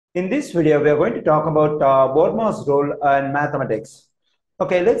In this video, we are going to talk about BODMAS rule in mathematics.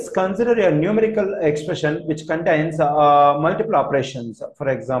 Okay, let's consider a numerical expression which contains multiple operations. For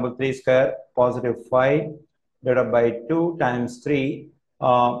example, 3 square, positive 5, divided by 2 times 3,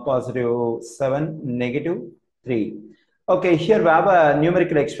 positive 7, negative 3. Okay, here we have a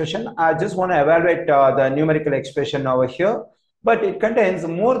numerical expression. I just want to evaluate the numerical expression over here, but it contains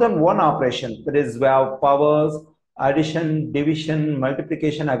more than one operation. That is, we have powers, addition, division,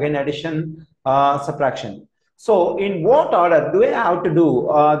 multiplication, again addition, subtraction. So in what order do we have to do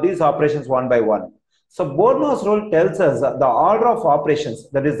these operations one by one? So BODMAS rule tells us the order of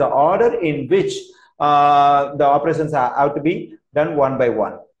operations, that is the order in which the operations have to be done one by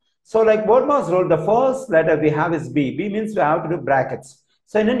one. So like BODMAS rule, the first letter we have is B. B means we have to do brackets.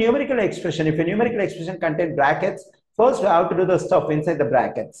 So in a numerical expression, if a numerical expression contains brackets, first we have to do the stuff inside the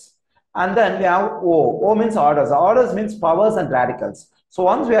brackets. And then we have O. O means orders. Orders means powers and radicals. So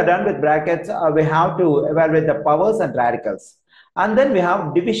once we are done with brackets, we have to evaluate the powers and radicals. And then we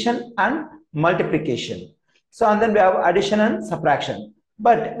have division and multiplication. So and then we have addition and subtraction.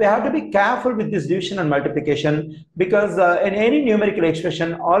 But we have to be careful with this division and multiplication because in any numerical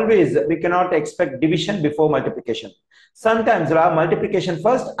expression, always we cannot expect division before multiplication. Sometimes we'll have multiplication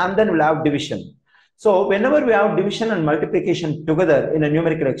first and then we'll have division. So whenever we have division and multiplication together in a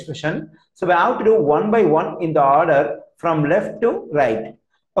numerical expression, so we have to do one by one in the order from left to right.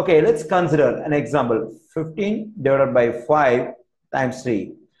 Okay, let's consider an example. 15 divided by 5 times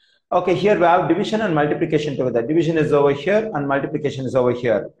 3. Okay, here we have division and multiplication together. Division is over here and multiplication is over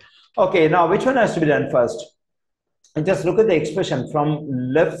here. Okay, now which one has to be done first? And just look at the expression from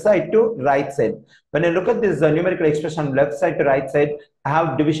left side to right side. When I look at this numerical expression left side to right side, I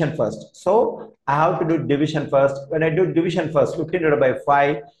have division first. So I have to do division first. When I do division first, 15 divided by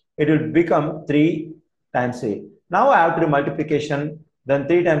 5, it will become 3 times 3. Now I have to do multiplication, then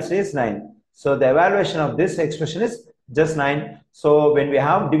 3 times 3 is 9. So the evaluation of this expression is just 9. So when we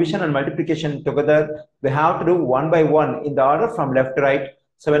have division and multiplication together, we have to do one by one in the order from left to right.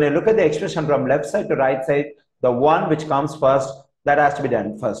 So when I look at the expression from left side to right side, the one which comes first, that has to be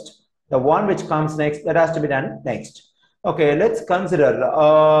done first. The one which comes next, that has to be done next. Okay, let's consider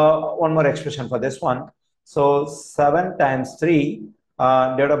one more expression for this one. So 7 times 3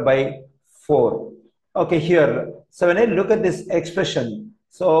 divided by 4. Okay, here. So when I look at this expression,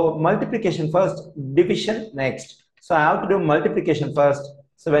 so multiplication first, division next. So I have to do multiplication first.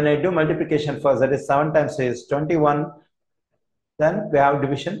 So when I do multiplication first, that is 7 times 3 is 21. Then we have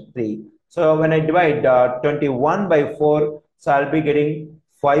division 3. So when I divide 21 by 4, so I'll be getting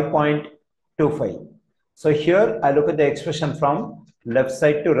 5.25. So here I look at the expression from left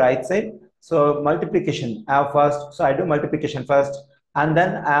side to right side. So multiplication I have first. So I do multiplication first and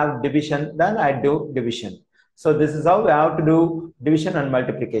then I have division. Then I do division. So this is how we have to do division and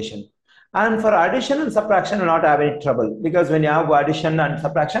multiplication. And for addition and subtraction, we will not have any trouble because when you have addition and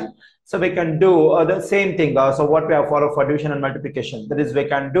subtraction, so we can do the same thing. So what we have followed for division and multiplication, that is we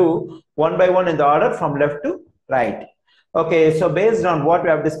can do one by one in the order from left to right. Okay, so based on what we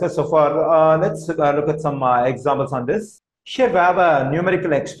have discussed so far, let's look at some examples on this. Here we have a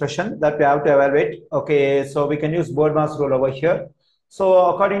numerical expression that we have to evaluate. Okay, so we can use BODMAS rule over here. So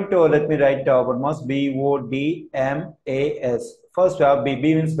according to, let me write BODMAS, B-O-D-M-A-S. First we have B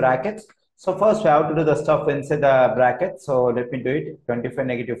means brackets. So first we have to do the stuff inside the bracket. So let me do it. 25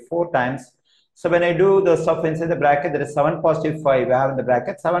 negative 4 times. So when I do the stuff inside the bracket, there is 7 positive 5 we have in the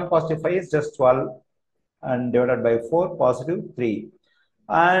bracket. 7 positive 5 is just 12 and divided by 4 positive 3.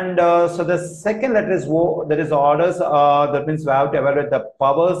 And so the second letter is O, that is orders. That means we have to evaluate the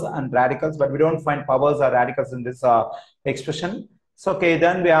powers and radicals, but we don't find powers or radicals in this expression. So okay,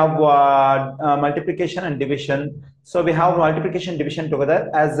 then we have multiplication and division. So we have multiplication division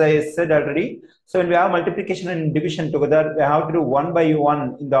together, as I said already. So when we have multiplication and division together, we have to do one by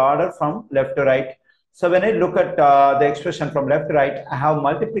one in the order from left to right. So when I look at the expression from left to right, I have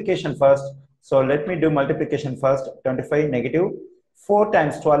multiplication first. So let me do multiplication first. 25 negative 4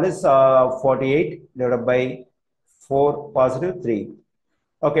 times 12 is 48 divided by 4 positive 3.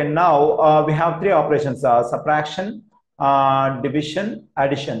 Okay, now we have three operations: subtraction, division,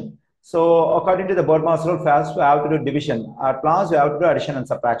 addition. So according to the BODMAS rule, first we have to do division. At last we have to do addition and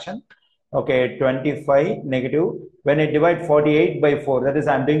subtraction. Okay, 25 negative. When I divide 48 by 4, that is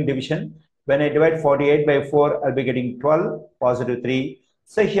I'm doing division. When I divide 48 by 4, I'll be getting 12 positive 3.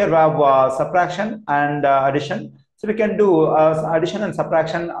 So here we have subtraction and addition. So we can do addition and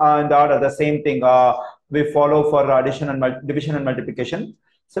subtraction in the order, the same thing we follow for addition and division and multiplication.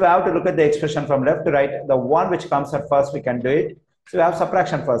 So we have to look at the expression from left to right. The one which comes at first, we can do it. So we have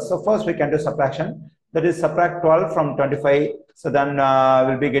subtraction first. So first we can do subtraction. That is subtract 12 from 25. So then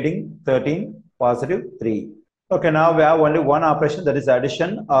we'll be getting 13, positive 3. Okay, now we have only one operation, that is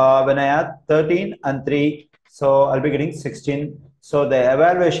addition. When I add 13 and 3, so I'll be getting 16. So the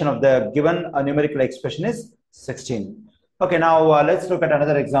evaluation of the given numerical expression is 16. Okay, now let's look at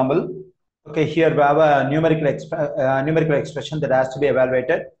another example. Okay, here we have a numerical expression that has to be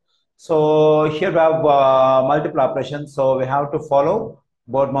evaluated. So here we have multiple operations. So we have to follow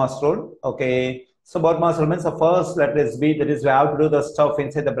BODMAS rule. Okay, so BODMAS rule means the first letter is B. That is, we have to do the stuff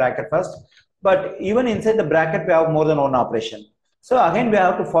inside the bracket first. But even inside the bracket, we have more than one operation. So again, we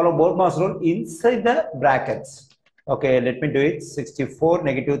have to follow BODMAS rule inside the brackets. Okay, let me do it. 64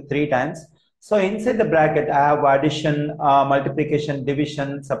 negative 3 times. So inside the bracket, I have addition, multiplication,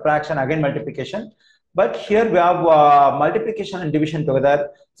 division, subtraction, again multiplication. But here we have multiplication and division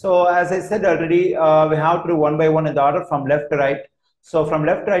together. So as I said already, we have to do one by one in the order from left to right. So from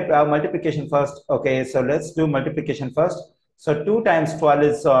left to right, we have multiplication first. Okay, so let's do multiplication first. So 2 times 12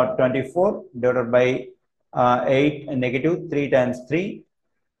 is 24 divided by 8 and negative 3 times 3,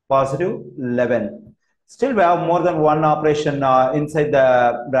 positive 11. Still, we have more than one operation inside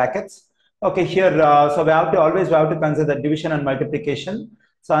the brackets. Okay, here, so we have to consider division and multiplication.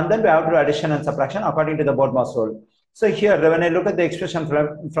 So, and then we have to do addition and subtraction according to the BODMAS rule. So here, when I look at the expression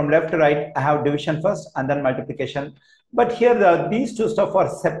from left to right, I have division first and then multiplication. But here, these two stuff are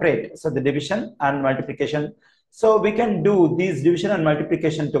separate. So the division and multiplication. So we can do these division and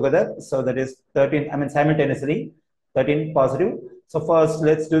multiplication together. So that is 13, I mean simultaneously, 13 positive. So first,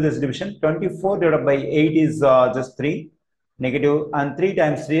 let's do this division. 24 divided by 8 is just 3. Negative, and 3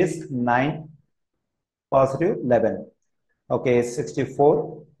 times 3 is 9, positive 11. Okay,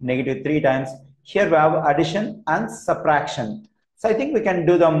 64, negative 3 times. Here we have addition and subtraction. So I think we can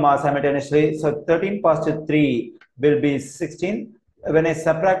do them simultaneously. So 13 positive 3 will be 16. When I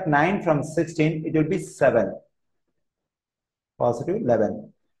subtract 9 from 16, it will be 7, positive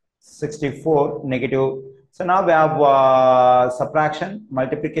 11. 64, negative. So now we have subtraction,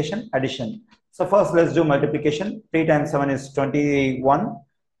 multiplication, addition. So first, let's do multiplication. 3 times 7 is 21,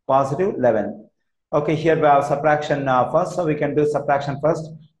 positive 11. Okay, here we have subtraction first. So we can do subtraction first.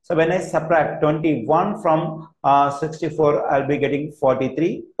 So when I subtract 21 from 64, I'll be getting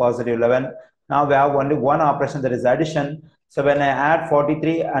 43, positive 11. Now we have only one operation, that is addition. So when I add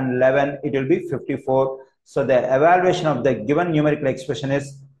 43 and 11, it will be 54. So the evaluation of the given numerical expression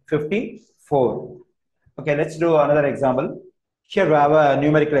is 54. Okay, let's do another example. Here we have a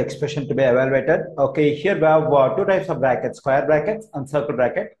numerical expression to be evaluated. Okay, here we have two types of brackets, square brackets and circle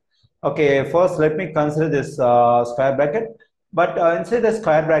bracket. Okay, first let me consider this square bracket. But inside the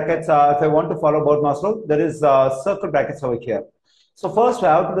square brackets, if I want to follow BODMAS rule, there is circle brackets over here. So first we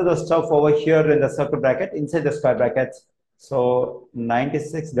have to do the stuff over here in the circle bracket, inside the square brackets. So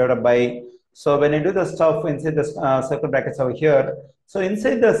 96 divided by, so when I do the stuff inside the circle brackets over here, so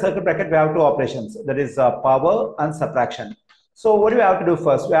inside the circle bracket, we have two operations, that is power and subtraction. So what do we have to do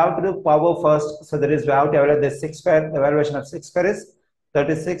first? We have to do power first. So that is, we have to evaluate the 6 square. The evaluation of 6 square is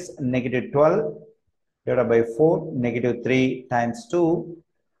 36 negative 12 divided by 4 negative 3 times 2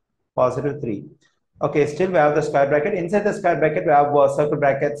 positive 3. Okay, still we have the square bracket. Inside the square bracket, we have circle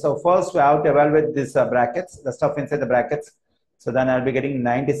brackets. So first we have to evaluate these brackets, the stuff inside the brackets. So then I'll be getting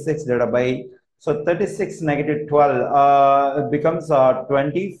 96 divided by, so 36 negative 12 it becomes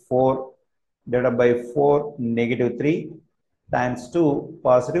 24 divided by 4 negative 3 times 2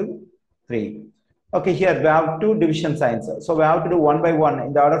 positive 3. Okay, here we have two division signs. So we have to do one by one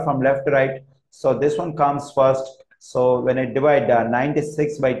in the order from left to right. So this one comes first. So when I divide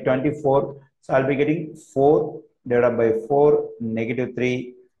 96 by 24, so I'll be getting 4 divided by 4 negative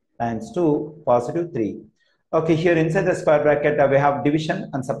 3 times 2 positive 3. Okay, here inside the square bracket we have division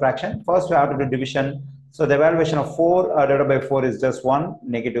and subtraction. First we have to do division. So the evaluation of 4 divided by 4 is just 1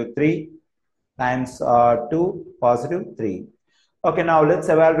 negative 3 times 2 positive 3. Okay, now let's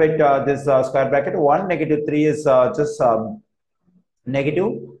evaluate this square bracket. 1 negative 3 is just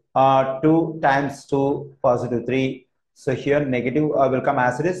negative 2 times 2 positive 3. So here negative will come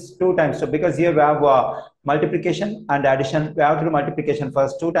as it is 2 times 2, because here we have multiplication and addition. We have to do multiplication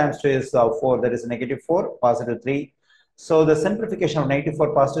first. 2 times 2 is 4, that is negative 4 positive 3. So the simplification of negative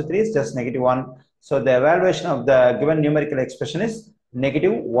 4 positive 3 is just negative 1. So the evaluation of the given numerical expression is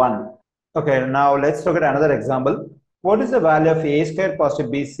negative 1. Okay, now let's look at another example. What is the value of a square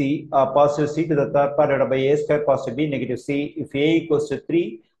positive bc positive c to the third power divided by a square positive b negative c if a equals to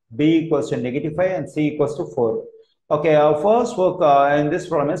 3, b equals to negative 5 and c equals to 4? Okay, our first work in this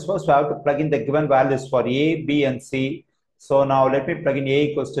problem is first we have to plug in the given values for a, b and c. So now let me plug in a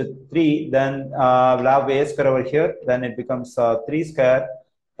equals to 3, then we'll have a square over here, then it becomes 3 square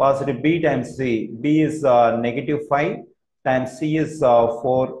positive b times c. B is negative 5 times c is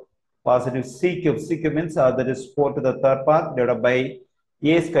 4, positive c cube. C cube means that is 4 to the third power divided by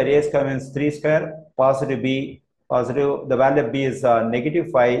a square. A square means 3 square, positive b, positive, the value of b is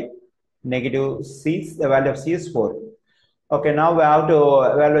negative 5, negative c, the value of c is 4. Okay, now we have to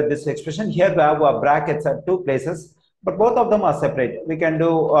evaluate this expression. Here we have brackets at two places, but both of them are separate. We can do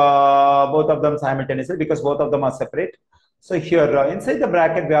both of them simultaneously because both of them are separate. So here inside the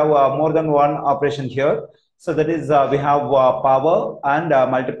bracket we have more than one operation here. So that is we have power and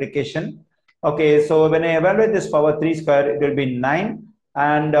multiplication. Okay, so when I evaluate this power 3 square, it will be 9.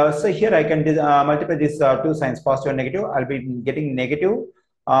 And so here I can multiply these two signs, positive and negative. I'll be getting negative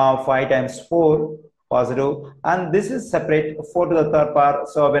 5 times 4. Positive, and this is separate 4 to the third power.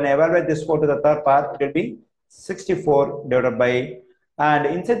 So when I evaluate this 4 to the third power, it will be 64 divided by, and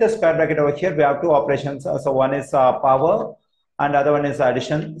inside the square bracket over here we have two operations. So one is power and other one is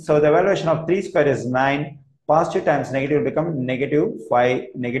addition. So the evaluation of 3 square is 9. Positive times negative will become negative 5,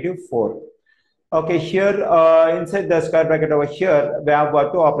 negative 4. Okay, here inside the square bracket over here we have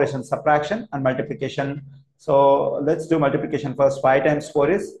two operations, subtraction and multiplication. So let's do multiplication first. 5 times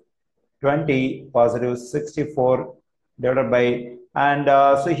 4 is 20, positive 64 divided by, and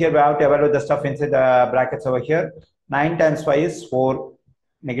so here we have to evaluate the stuff inside the brackets over here. 9 times 5 is 4,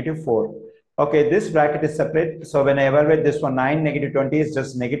 negative 4. Okay, this bracket is separate. So when I evaluate this one, 9 negative 20 is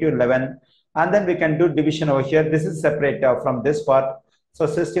just negative 11. And then we can do division over here. This is separate from this part. So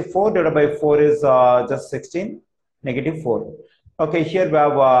 64 divided by 4 is just 16, negative 4. Okay, here we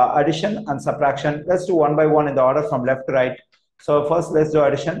have addition and subtraction. Let's do one by one in the order from left to right. So first let's do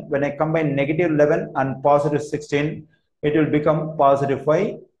addition. When I combine negative 11 and positive 16, it will become positive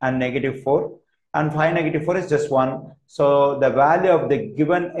 5 and negative 4. And 5 negative 4 is just 1. So the value of the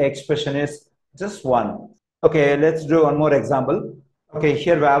given expression is just 1. Okay, let's do one more example. Okay,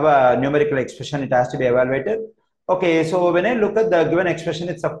 here we have a numerical expression. It has to be evaluated. Okay, so when I look at the given expression,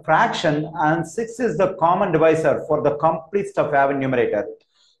 it's a fraction and 6 is the common divisor for the complete stuff we have in numerator.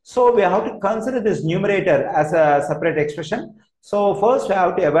 So we have to consider this numerator as a separate expression. So first we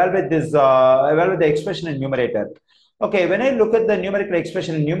have to evaluate this, evaluate the expression in numerator. Okay, when I look at the numerical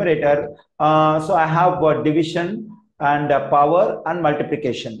expression in numerator, so I have division and power and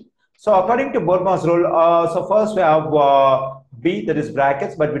multiplication. So according to BODMAS rule, so first we have B, that is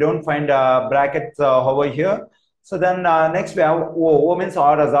brackets, but we don't find brackets over here. So then next we have O means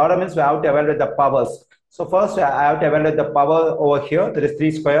orders. Order means we have to evaluate the powers. So first I have to evaluate the power over here, that is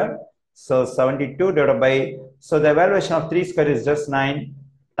 3 square. So 72 divided by, so the evaluation of 3 square is just 9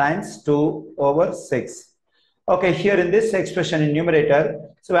 times 2 over 6. Okay, here in this expression in numerator,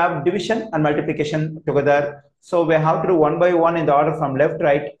 so we have division and multiplication together. So we have to do one by one in the order from left to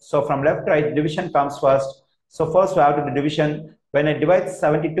right. So from left to right, division comes first. So first we have to do division. When I divide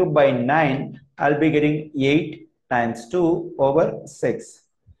 72 by 9, I'll be getting 8 times 2 over 6.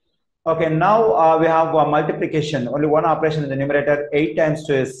 Okay, now we have multiplication. Only one operation in the numerator. 8 times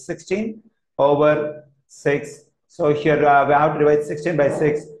 2 is 16 over 6. So here we have to divide 16 by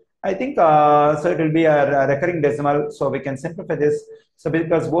 6. I think so it will be a recurring decimal. So we can simplify this. So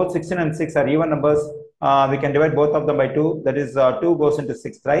because both 16 and 6 are even numbers, we can divide both of them by 2. That is 2 goes into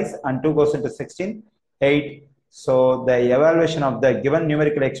 6 thrice and 2 goes into 16, 8. So the evaluation of the given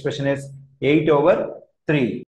numerical expression is 8 over 3.